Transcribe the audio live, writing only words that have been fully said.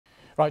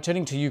Right,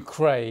 turning to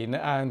Ukraine,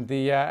 and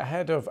the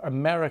head of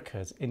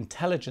America's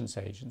intelligence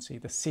agency,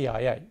 the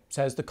CIA,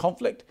 says the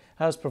conflict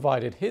has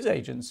provided his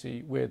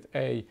agency with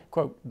a,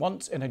 quote,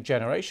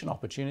 once-in-a-generation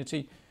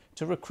opportunity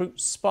to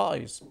recruit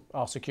spies.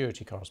 Our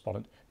security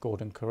correspondent,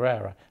 Gordon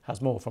Carrera,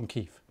 has more from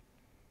Kyiv.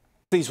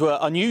 These were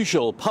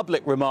unusual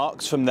public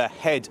remarks from the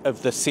head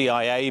of the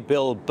CIA,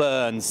 Bill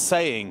Burns,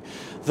 saying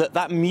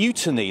that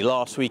mutiny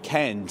last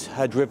weekend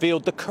had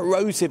revealed the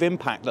corrosive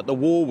impact that the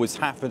war was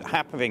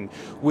happening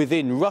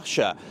within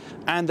Russia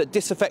and that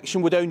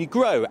disaffection would only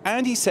grow.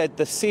 And he said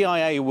the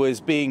CIA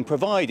was being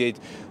provided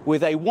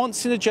with a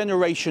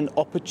once-in-a-generation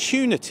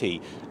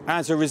opportunity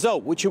as a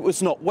result, which it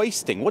was not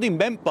wasting. What he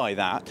meant by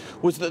that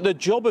was that the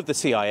job of the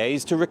CIA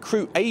is to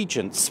recruit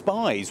agents,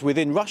 spies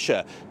within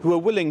Russia who are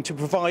willing to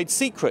provide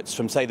secrets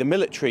from, say, the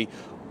military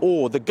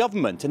or the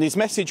government. And his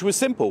message was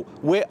simple: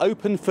 we're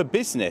open for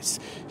business,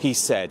 he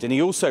said. And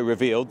he also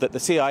revealed that the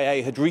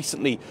CIA had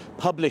recently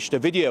published a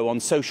video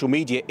on social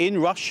media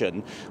in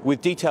Russian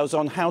with details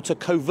on how to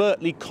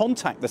covertly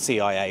contact the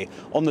CIA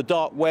on the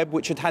dark web,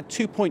 which had had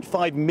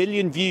 2.5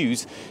 million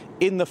views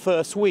in the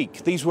first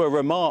week. These were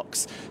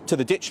remarks to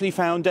the Ditchley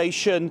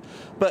Foundation,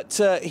 but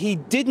he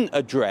didn't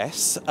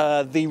address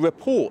the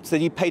reports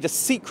that he paid a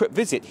secret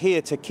visit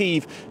here to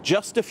Kyiv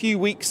just a few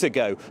weeks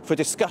ago for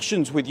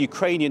discussions with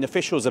Ukrainian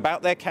officials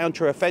about their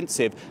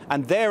counter-offensive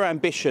and their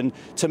ambition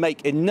to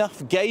make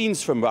enough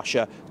gains from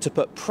Russia to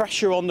put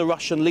pressure on the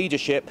Russian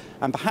leadership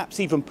and perhaps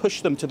even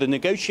push them to the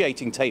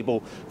negotiating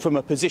table from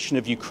a position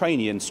of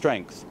Ukrainian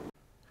strength.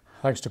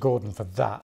 Thanks to Gordon for that.